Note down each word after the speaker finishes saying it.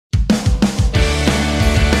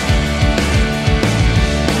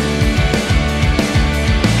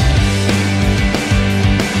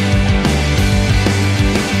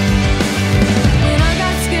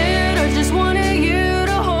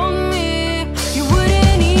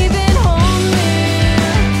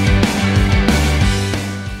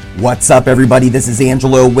What's up, everybody? This is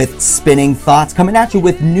Angelo with Spinning Thoughts, coming at you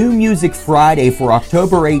with New Music Friday for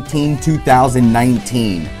October 18,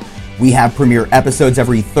 2019. We have premiere episodes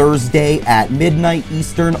every Thursday at midnight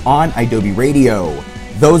Eastern on Adobe Radio.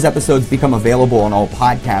 Those episodes become available on all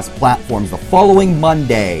podcast platforms the following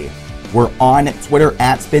Monday. We're on Twitter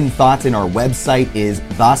at Spin Thoughts, and our website is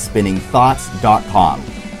thespinningthoughts.com.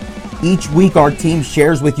 Each week, our team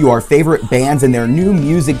shares with you our favorite bands and their new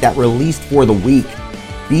music that released for the week.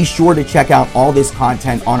 Be sure to check out all this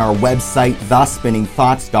content on our website,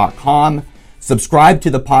 thespinningthoughts.com. Subscribe to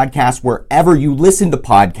the podcast wherever you listen to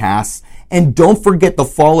podcasts. And don't forget to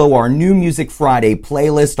follow our New Music Friday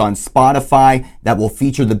playlist on Spotify that will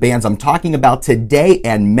feature the bands I'm talking about today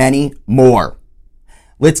and many more.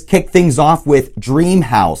 Let's kick things off with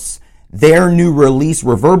Dreamhouse. Their new release,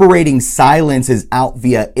 Reverberating Silence, is out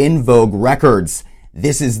via In Vogue Records.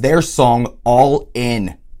 This is their song, All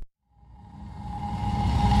In.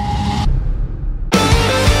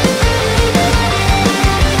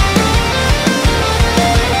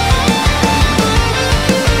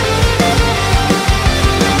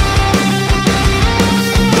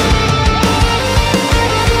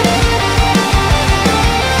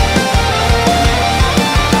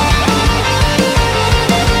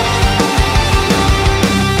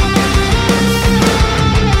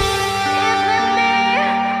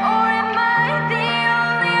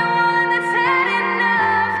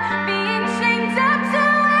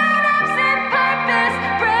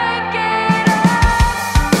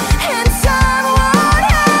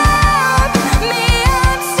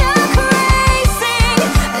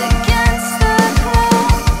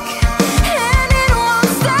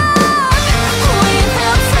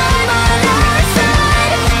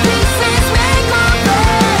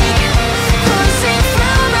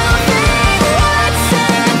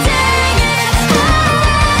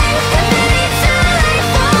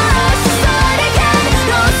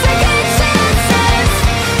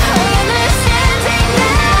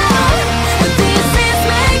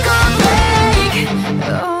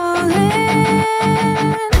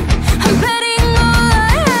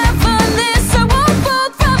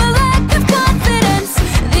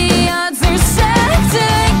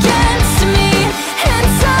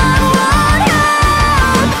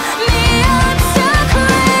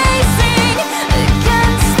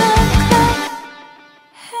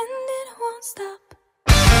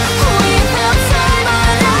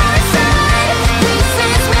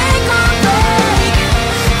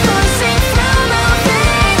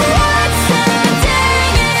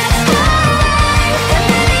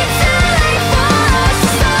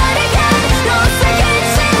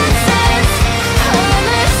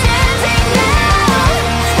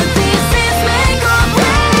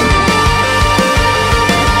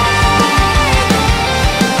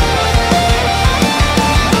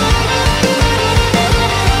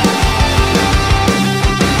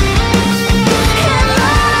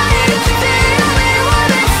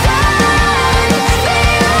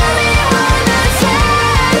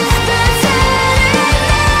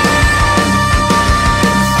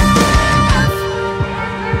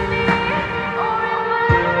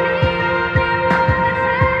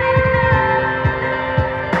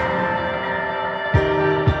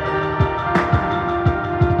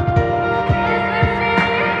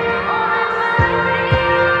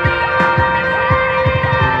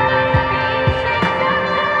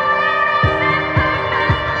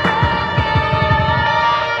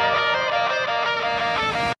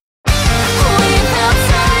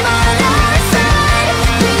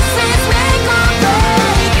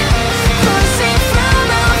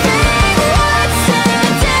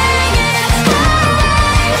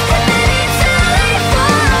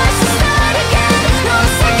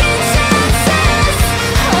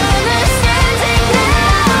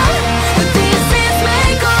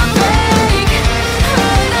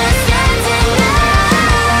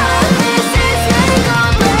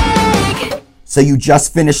 So you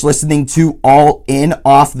just finished listening to All In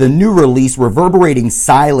off the new release, Reverberating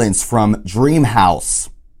Silence from Dreamhouse.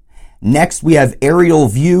 Next, we have Aerial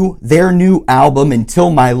View, their new album, Until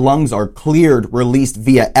My Lungs Are Cleared, released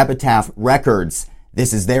via Epitaph Records.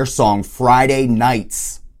 This is their song, Friday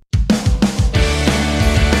Nights.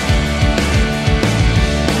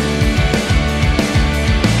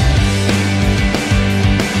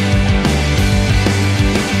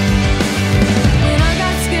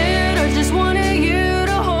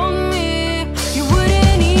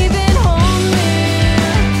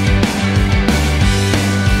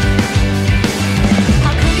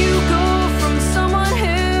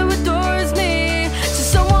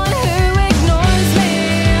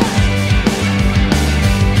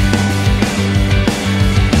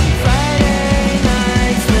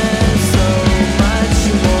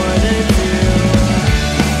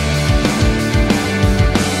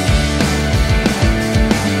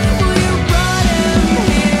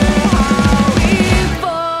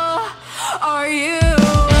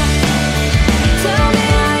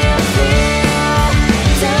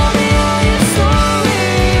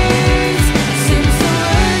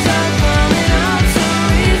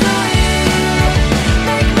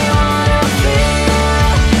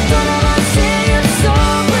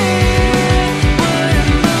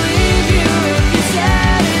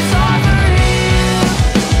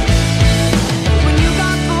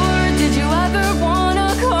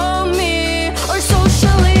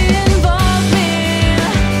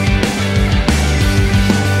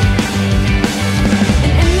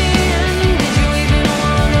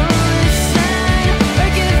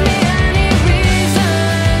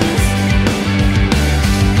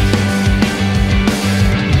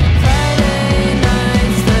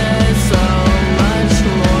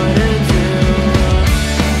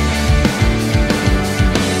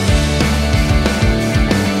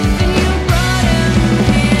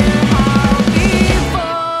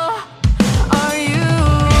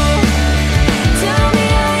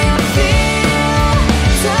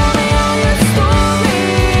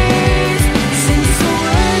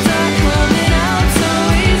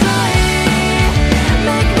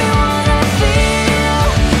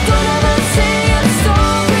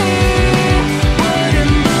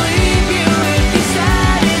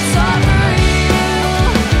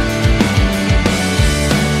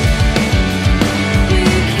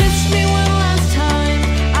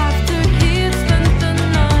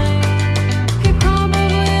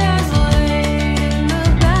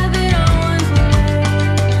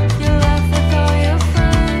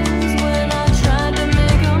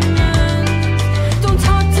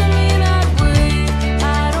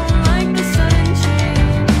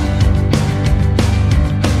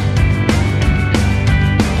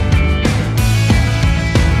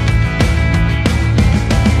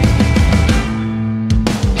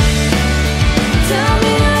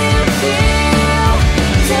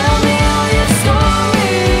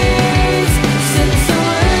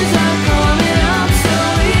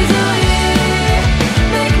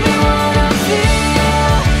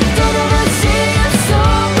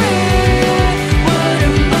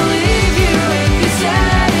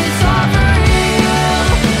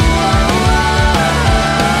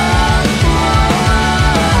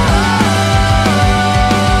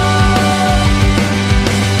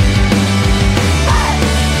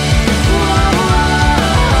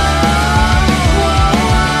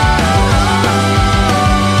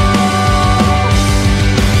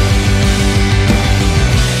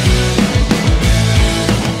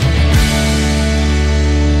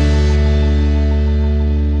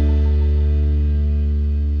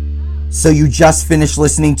 So you just finished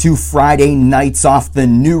listening to Friday Nights off the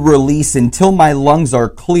new release Until My Lungs Are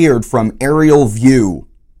Cleared from Aerial View.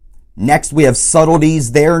 Next we have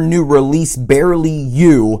Subtleties, their new release Barely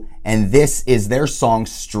You, and this is their song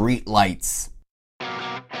Streetlights.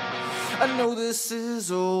 I know this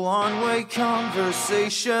is a one-way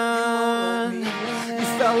conversation. You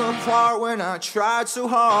fell apart when I tried so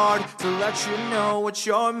hard to let you know what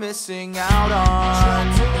you're missing out on.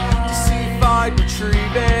 To see if I'd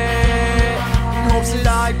retrieve it in hopes that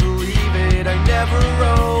I'd believe it. I never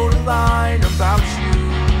wrote a line about you.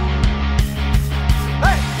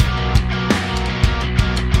 Hey!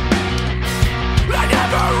 I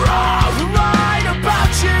never wrote a line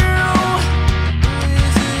about you.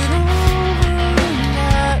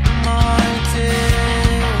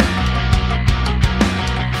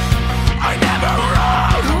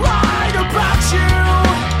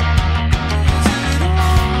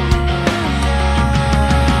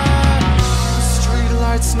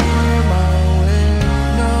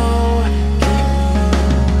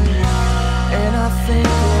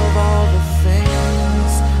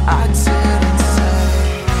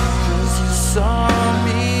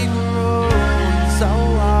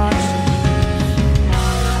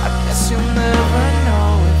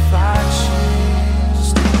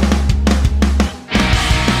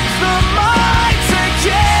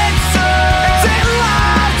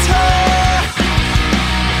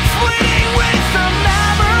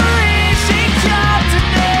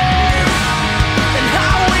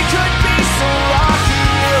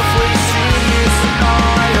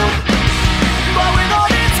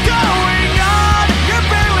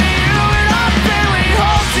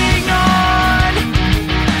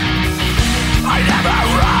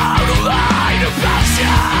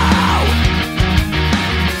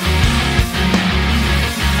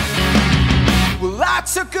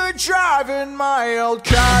 Driving my old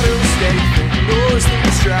car to a state that knows that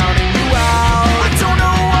it's drowning you out. I don't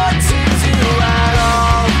know what to do at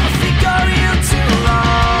all. I think of you too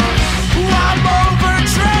long. I'm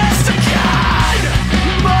overdressed again,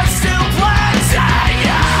 but still blending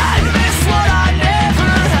in. Miss what I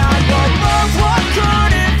never had, but love what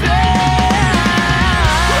could have been.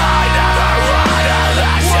 I never wanna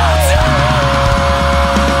let you down.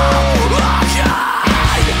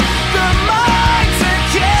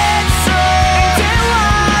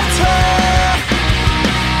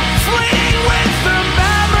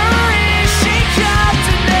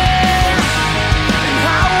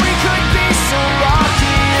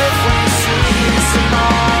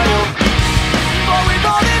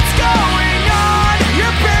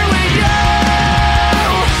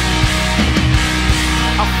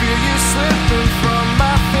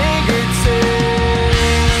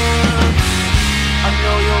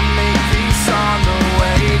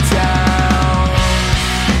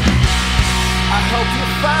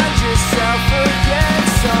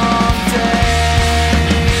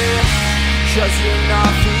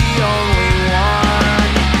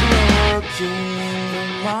 The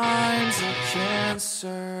mind's a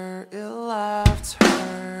cancer.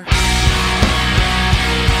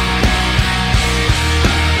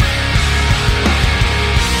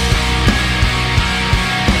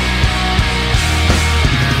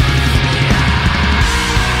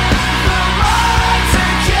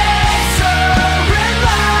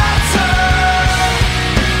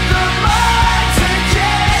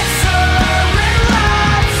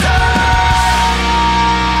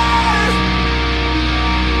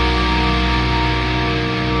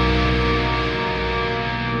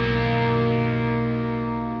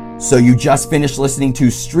 So you just finished listening to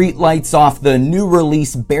Streetlights off the new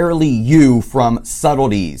release Barely You from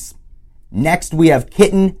Subtleties. Next we have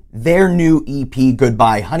Kitten. Their new EP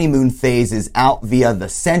Goodbye Honeymoon Phase is out via the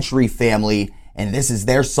Century Family, and this is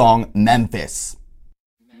their song Memphis.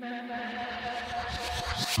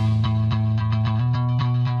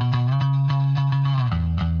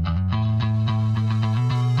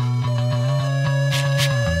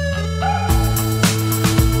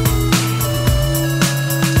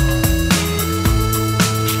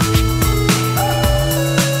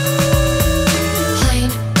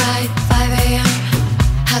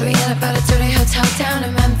 Down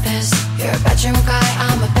in Memphis, you're a bedroom guy,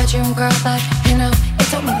 I'm a bedroom girl, but you know, it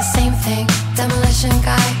don't mean the same thing. Demolition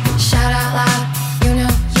guy, shout out loud, you know,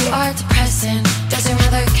 you are depressing. Does your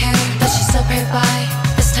mother care that she's still pray by?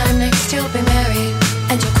 This time next you'll be married,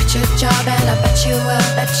 and you'll quit your job, and I bet you will,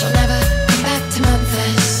 bet you'll never come back to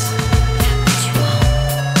Memphis. But you won't.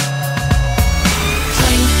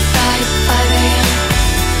 Plane ride, 5 a.m.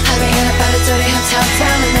 Hurrying about a dirty hotel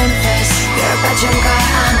down in Memphis. You're a bedroom guy,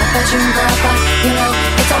 I'm a bedroom girl, but you know,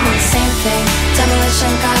 it don't mean the same thing.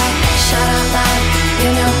 Demolition guy, shout out loud.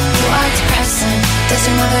 You know, you are depressing. Does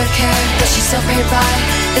your mother care? Does she still pray by?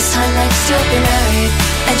 This time next you'll be married,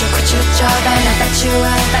 and you'll quit your job, and I bet you'll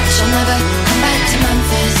never come back to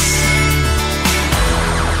Memphis.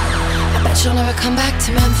 I bet you'll never come back to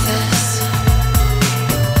Memphis.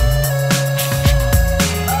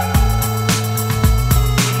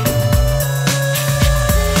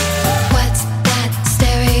 What's that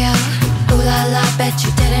stereo? Ooh la la, bet you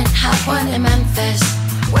didn't have one in Memphis.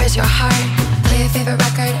 Where's your heart? Play your favorite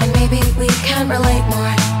record and maybe we can relate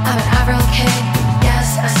more. I'm an Avril kid,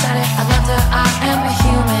 yes, I said it, I loved her, I am a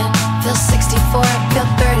human. Feel 64, feel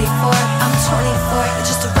 34, I'm 24, you're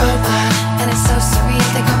just a robot. And it's so serene,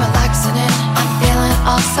 think I'm relaxing in. I'm feeling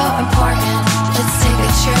all so important. Let's take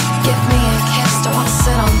a trip, give me a kiss, don't wanna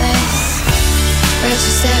sit on this. Where's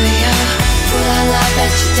your stereo? Ooh la la,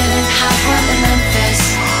 bet you didn't have one in Memphis.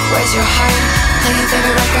 Where's your heart? Play your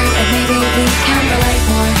favorite record and maybe we can relate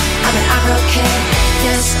more. I'm an Avril kid,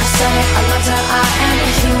 yes, I said it, I loved her, I am a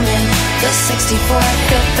human. Feel 64,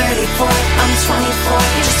 feel 34, I'm 24,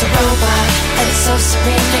 you're just a robot. And it's so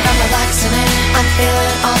serene, think I'm relaxing in. I'm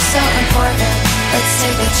feeling all so important. Let's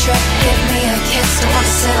take a trip, give me a kiss, don't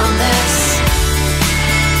wanna sit on this.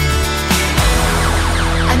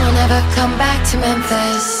 And we'll never come back to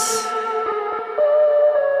Memphis.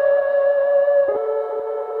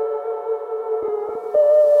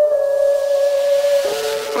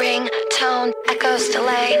 Ringtone, echoes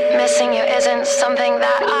delay. Missing you isn't something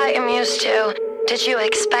that I am used to. Did you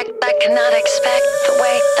expect? I cannot expect the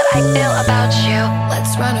way that I feel about you.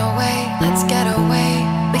 Let's run away, let's get away.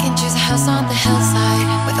 We can choose a house on the hillside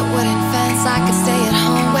with a wooden fence. I could stay at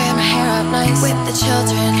home, wear my hair up nice with the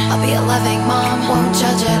children. I'll be a loving mom, won't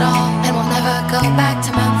judge at all, and we'll never go back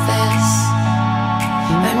to Memphis.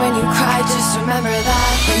 And when you cry, just remember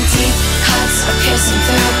that when deep cuts are piercing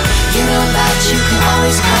through, you know that you can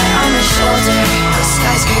always cry on my shoulder. The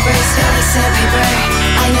skyscrapers feel like sandpaper.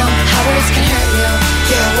 I know how words can hurt you.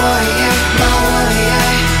 You're a warrior, my warrior.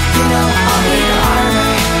 You know I'll be your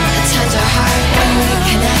armor. A tender heart when we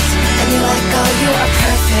connect and you let go, you are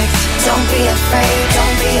perfect. Don't be afraid,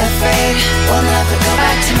 don't be afraid. We'll never go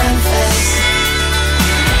back to Memphis.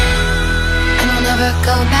 And we'll never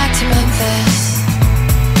go back to Memphis.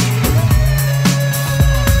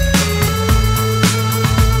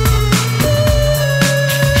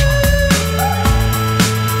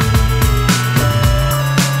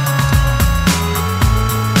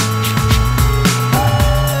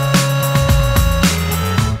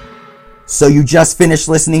 So you just finished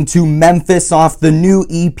listening to Memphis off the new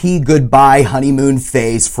EP Goodbye Honeymoon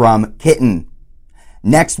Phase from Kitten.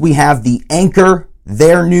 Next we have The Anchor.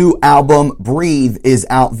 Their new album Breathe is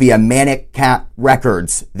out via Manic Cat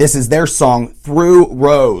Records. This is their song Through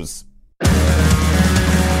Rose.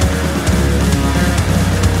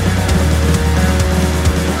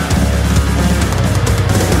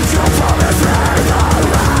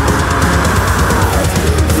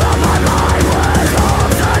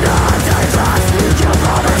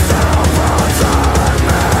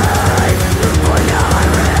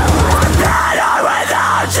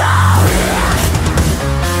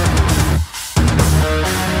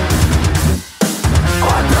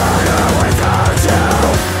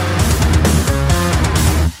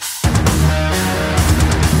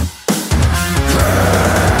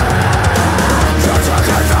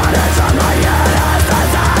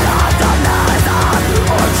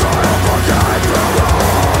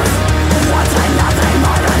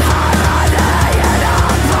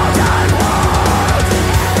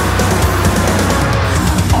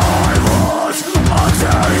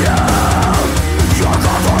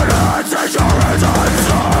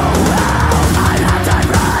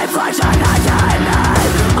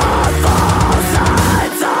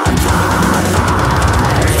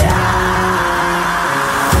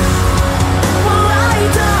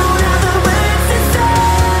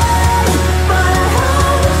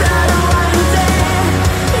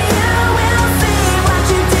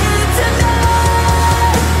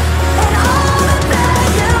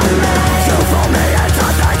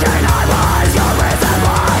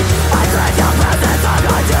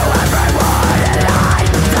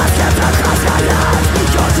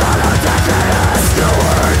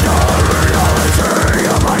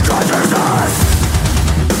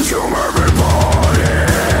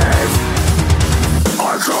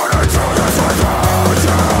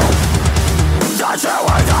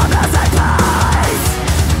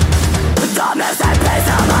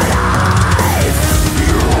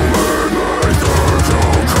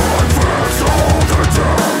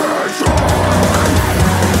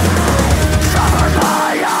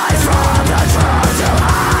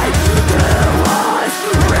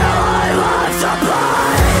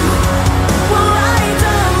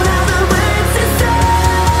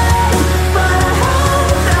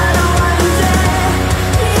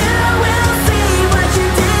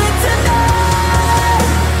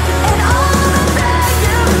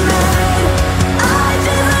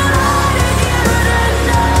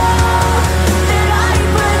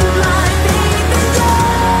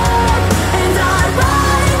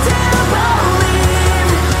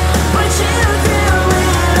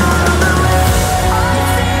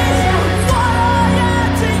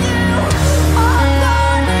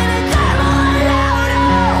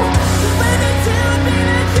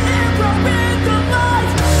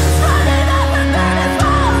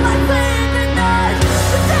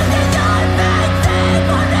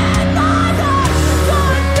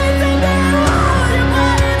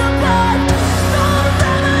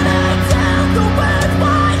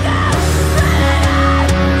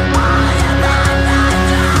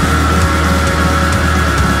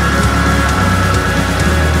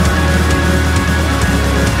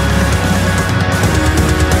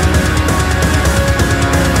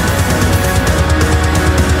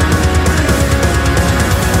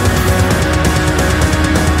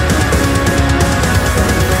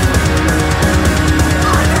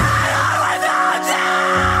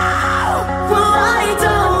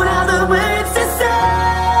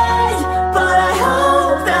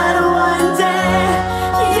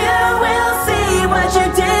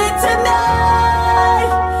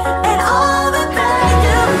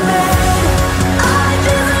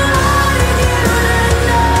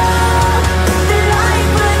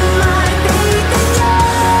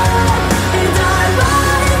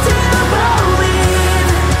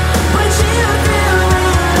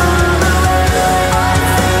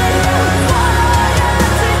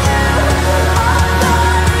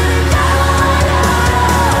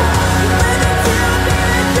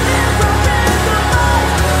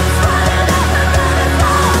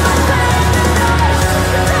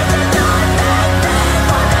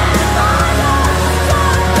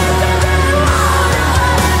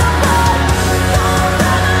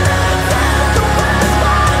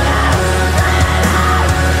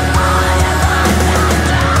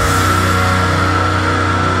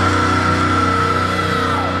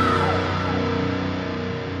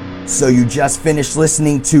 So you just finished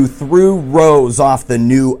listening to Through Rose off the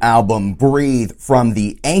new album Breathe from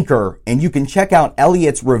The Anchor, and you can check out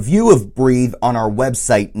Elliot's review of Breathe on our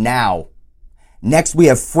website now. Next we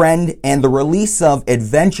have Friend and the release of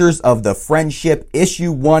Adventures of the Friendship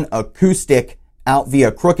Issue 1 Acoustic out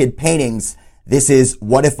via Crooked Paintings. This is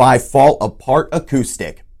What If I Fall Apart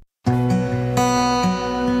Acoustic.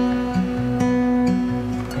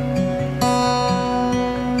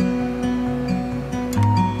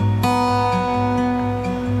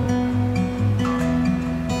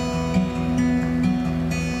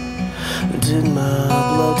 Did my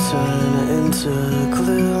blood turn into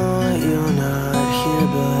glue? You're not here,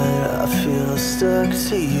 but I feel stuck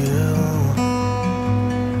to you,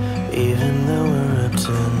 even though we're ripped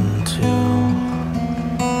in two.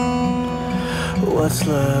 What's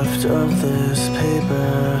left of this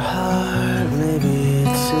paper heart? Maybe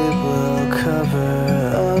tape will cover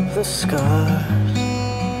up the scars.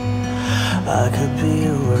 I could be a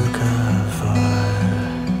work of art.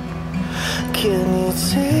 Can you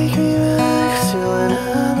take me back to when I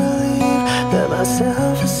believed that my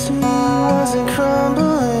self-esteem wasn't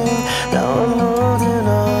crumbling? Now I'm holding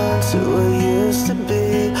on to what used to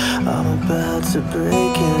be. I'm about to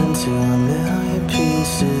break into a million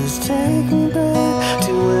pieces. Take me back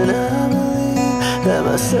to when I believed that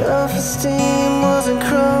my self-esteem wasn't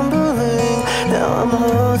crumbling. Now I'm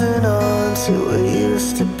holding on to what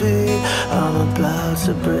used to be. I'm about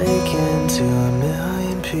to break into a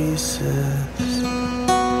million pieces.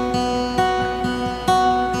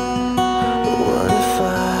 What if I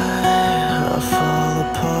fall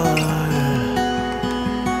apart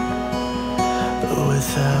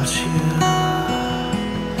without you?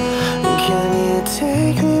 Can you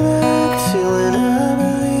take me back to when I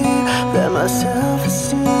believed that my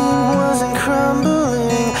self-esteem wasn't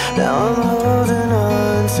crumbling? Now I'm holding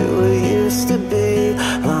on to what used to be.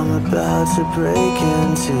 I'm about to break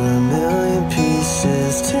into a million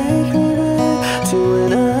pieces. Take me back to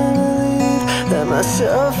when I believed that my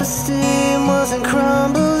self-esteem wasn't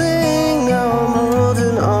crumbling. Now I'm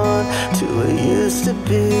holding on to what used to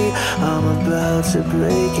be. I'm about to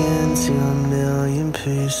break into a million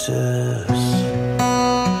pieces.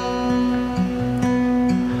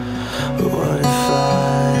 What if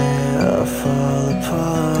I fall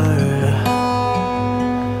apart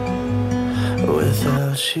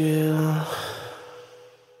without you?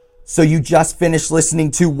 So you just finished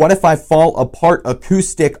listening to What If I Fall Apart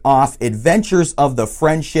Acoustic off Adventures of the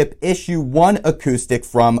Friendship Issue 1 Acoustic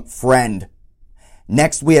from Friend.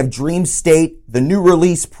 Next we have Dream State. The new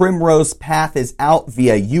release Primrose Path is out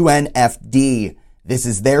via UNFD. This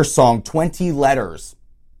is their song 20 Letters.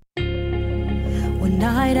 One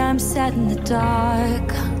night I'm sat in the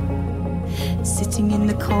dark, sitting in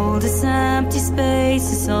the coldest empty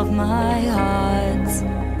spaces of my heart.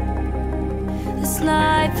 This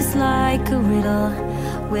life is like a riddle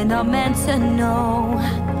we're not meant to know.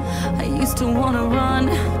 I used to want to run,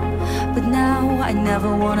 but now I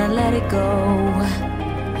never want to let it go.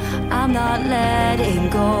 I'm not letting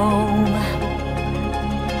go.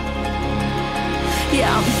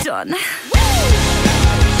 Yeah, I'm done.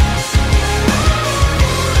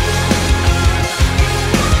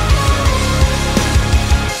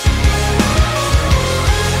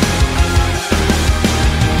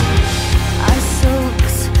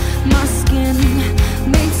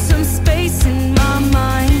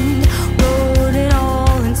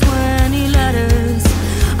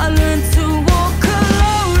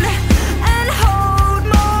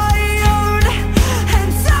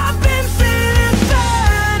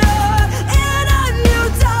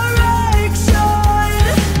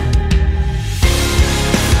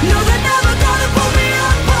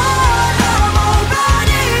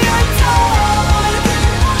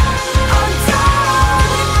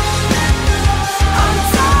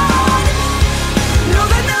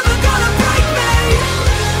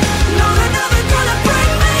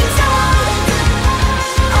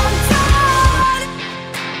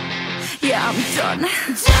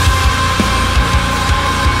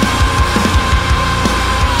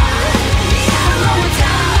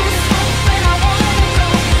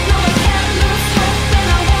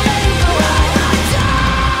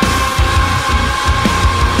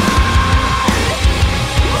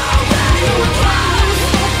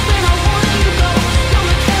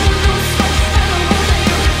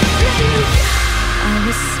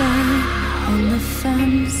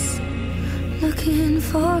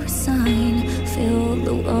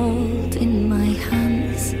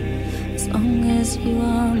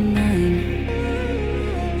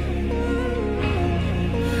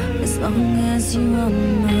 long as you are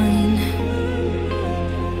mine,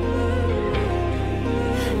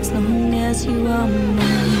 as long as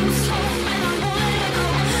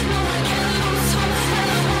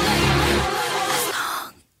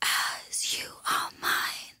you are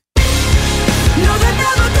mine. No, they're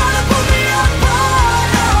never gonna pull me apart.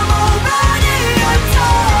 I'm already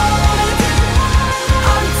undone.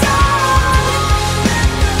 I'm done.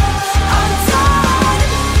 I'm done.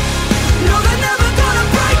 No, they're never gonna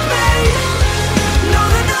break me. No,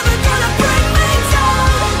 they're never gonna bring me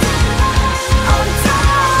down. I'm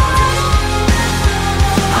done.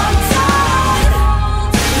 I'm done.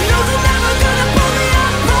 No, they're never gonna pull me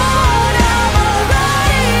apart. I'm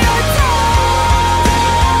already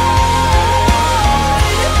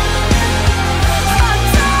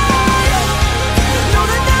undone. No,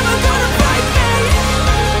 they're never gonna break me.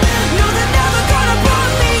 No, they're never gonna put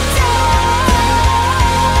me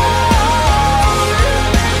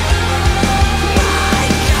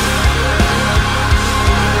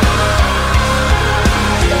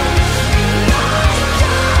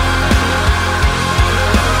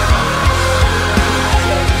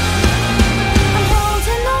I'm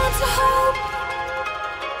holding on to hope,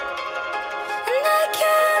 and I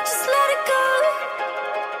can't just let it go.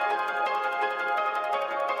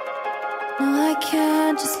 No, I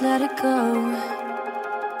can't just let it go.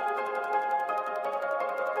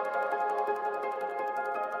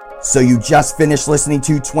 So you just finished listening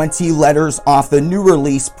to 20 Letters off the new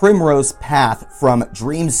release Primrose Path from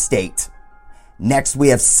Dream State. Next we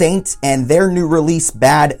have Saint, and their new release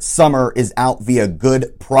Bad Summer is out via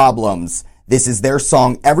Good Problems. This is their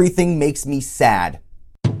song Everything Makes Me Sad.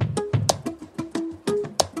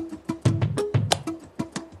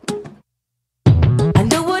 I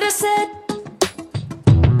know what I said.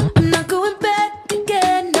 I'm not going back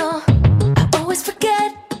again. No, I always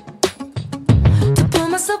forget to pull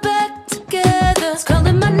myself back together. It's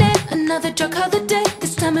calling my name, another drug holiday.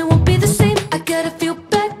 This time it won't be the same. I gotta feel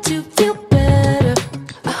back to feel better.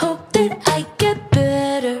 I hope that I get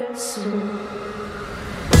better soon.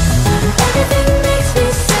 Everything makes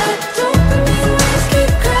me sad. Dopamine waves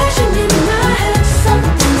keep crashing in my head.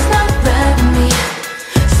 Something's not right with me.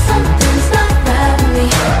 Something's not right with me.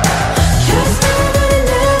 Just know that it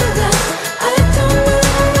never lasts. I don't know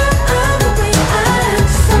why I'm the way I am.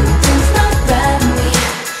 Something's not right with me,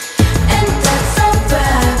 and that's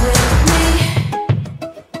alright with me.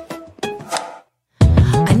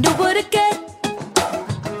 I know what I get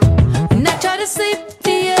when I try to sleep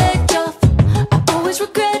the edge off. I always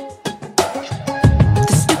regret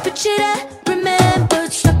the stupid shit I remember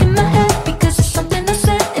stuck in my head because it's something I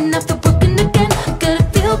said, and I feel broken again. Gotta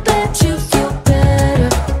feel bad to feel better.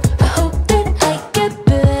 I hope that I get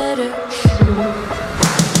better.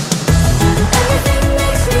 Everything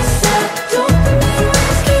makes me sad. Dopamine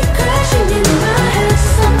waves keep crashing in my head.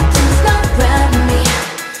 Something's not right with me.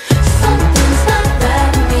 Something's not right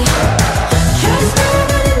with me. Just know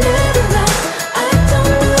that it never lasts. I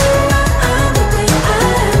don't know why I'm the way I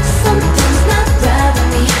am. Something's not right with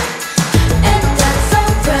me, and that's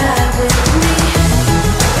alright with me.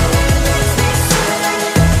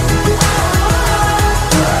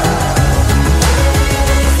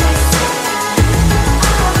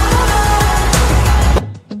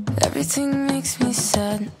 Everything makes me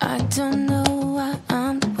sad. I don't know why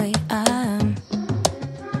I'm the way I am.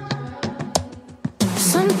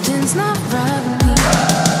 Something's not right with me.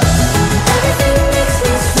 Everything makes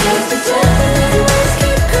me sad. The dopamine waves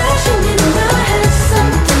keep crashing in my head.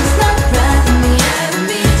 Something's not right with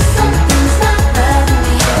me. Something's not right with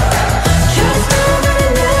me. Just know that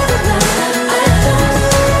it never lasts. I don't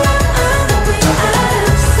know why I'm the way I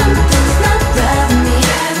am. Something's not right with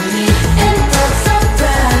me, and that's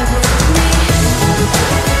alright with me.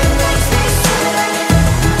 Everything makes me sad.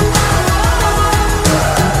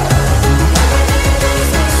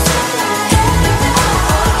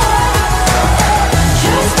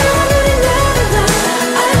 Just know that it never lasts.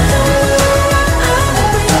 I don't know why I'm the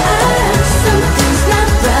way I am. Something's not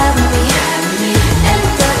right with me, and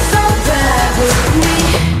that's alright with me.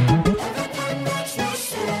 Everything makes me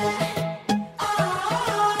sad.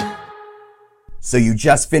 So you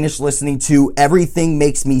just finished listening to Everything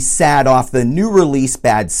Makes Me Sad off the new release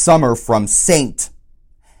Bad Summer from Saint.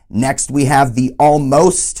 Next we have The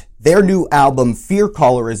Almost. Their new album Fear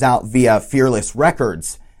Caller is out via Fearless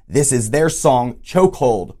Records. This is their song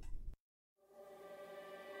Chokehold.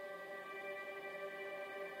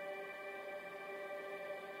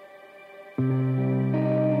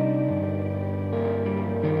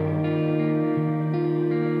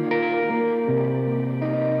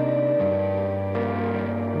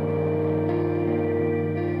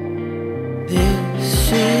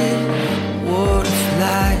 This is what it's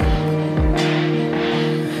like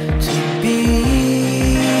to be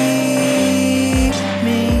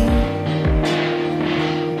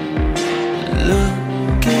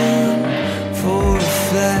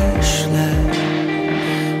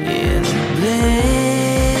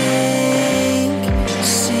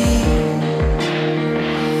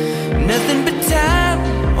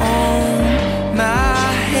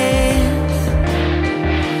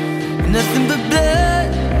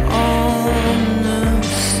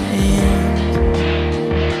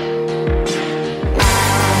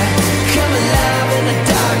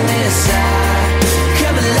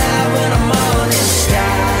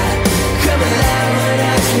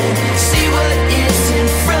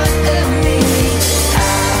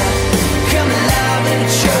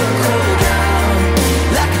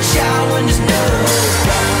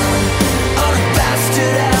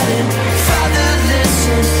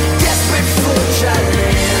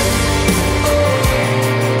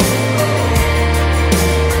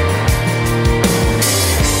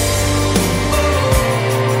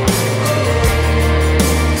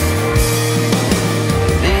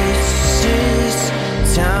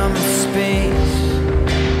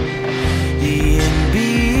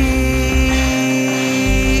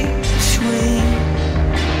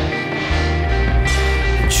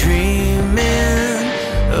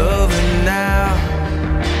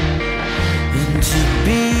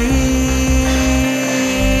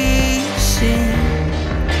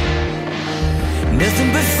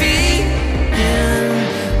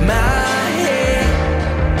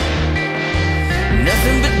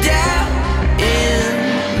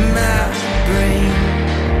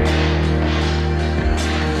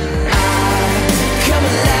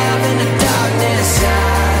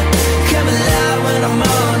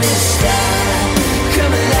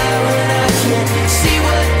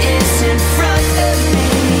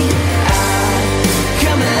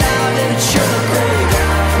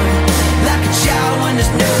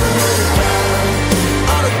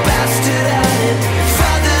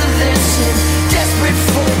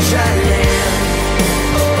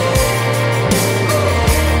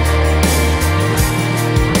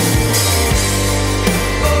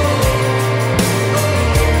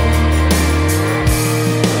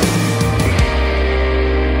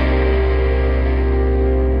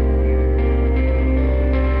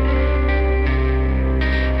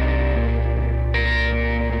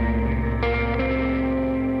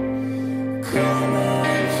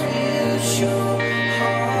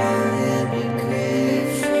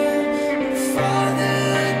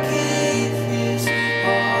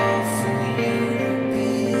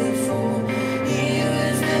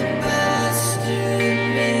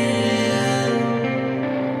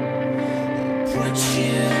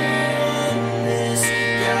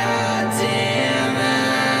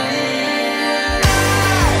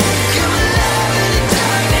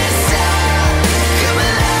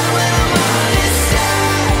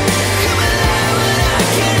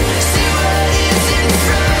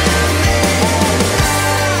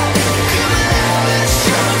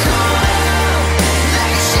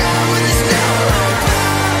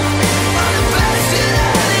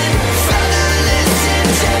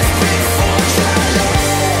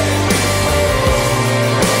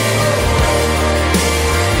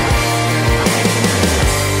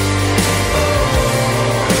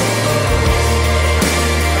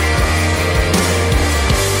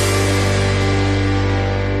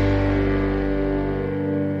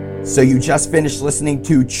So you just finished listening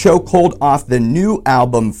to Chokehold off the new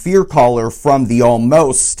album Fear Caller from The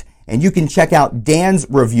Almost, and you can check out Dan's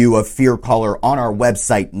review of Fear Caller on our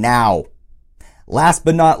website now. Last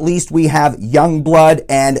but not least, we have Youngblood,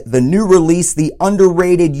 and the new release, the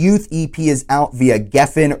Underrated Youth EP, is out via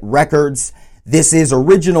Geffen Records. This is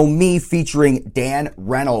Original Me featuring Dan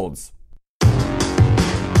Reynolds.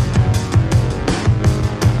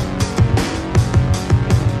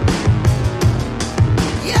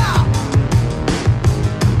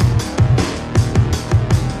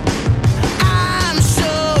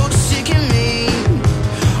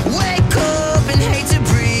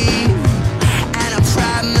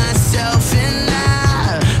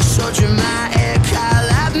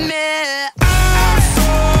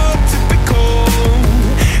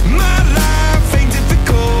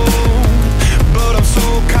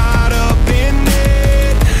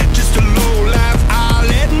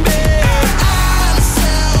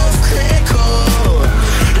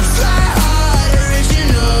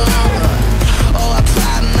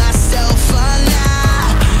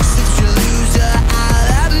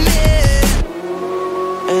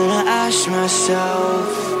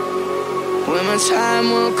 When my time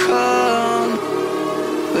will come,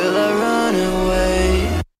 will I run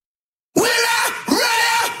away? Will I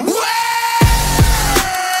run away?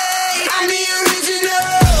 I'm the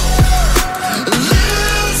original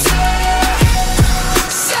loser.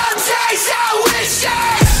 Sometimes I wish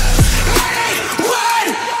anyone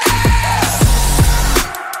else.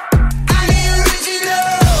 I'm the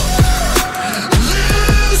original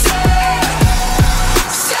loser.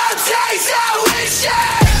 Sometimes I wish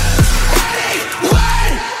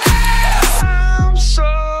I'm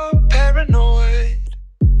so paranoid.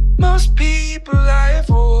 Most people I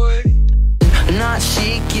avoid. Not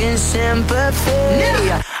seeking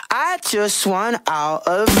sympathy. I just want out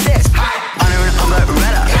of this. Under an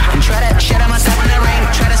umbrella. And try to shut out myself in the rain.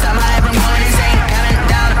 Try to stop my life from going insane. Counting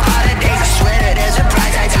down all the days. I swear that there's a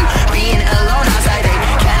price I do. Being alone outside, they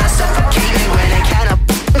cannot suffocate me when they cannot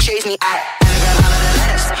chase me. I grab all of the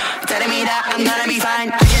letters, telling me that I'm gonna be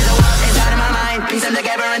fine. I hear the world inside of my mind. Piece them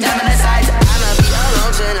together and dumb in the sides. I'ma be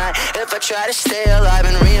alone tonight if I try to stay alive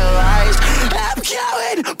and realize I'm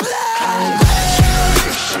going blind.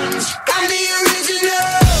 Congratulations, I'm the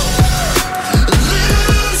original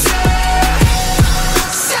loser.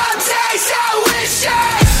 Sometimes I wish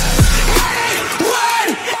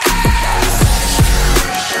anyone else.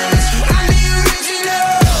 I'm the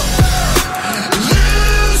original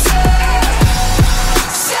loser.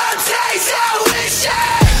 Sometimes I wish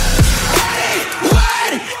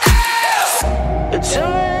anyone else.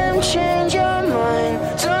 Don't change your mind.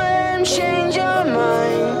 Don't change your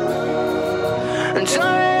mind.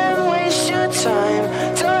 Don't waste your time.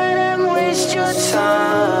 Don't waste your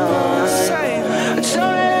time.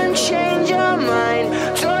 Don't change your mind.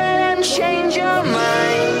 Don't change your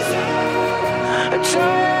mind.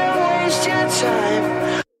 Don't waste your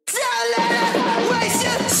time. Don't let it waste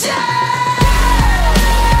your time.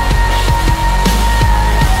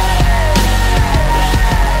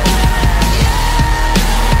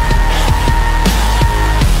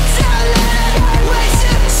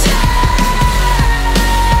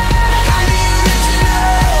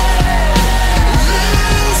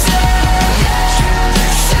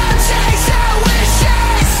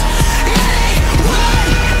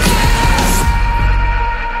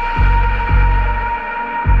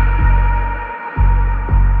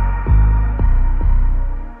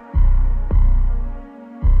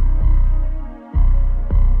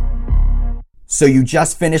 So you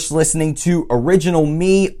just finished listening to Original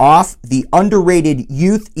Me off the Underrated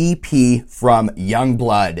Youth EP from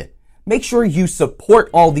Youngblood. Make sure you support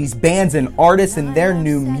all these bands and artists and their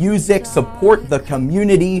new music. Support the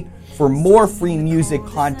community. For more free music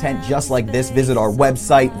content just like this, visit our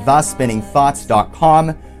website,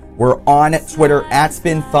 thespinningthoughts.com. We're on Twitter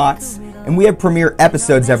 @SpinThoughts, and we have premiere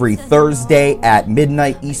episodes every Thursday at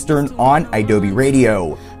midnight Eastern on Adobe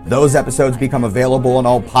Radio. Those episodes become available on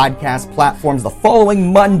all podcast platforms the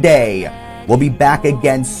following Monday. We'll be back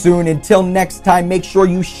again soon. Until next time, make sure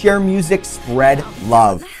you share music, spread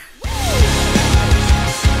love.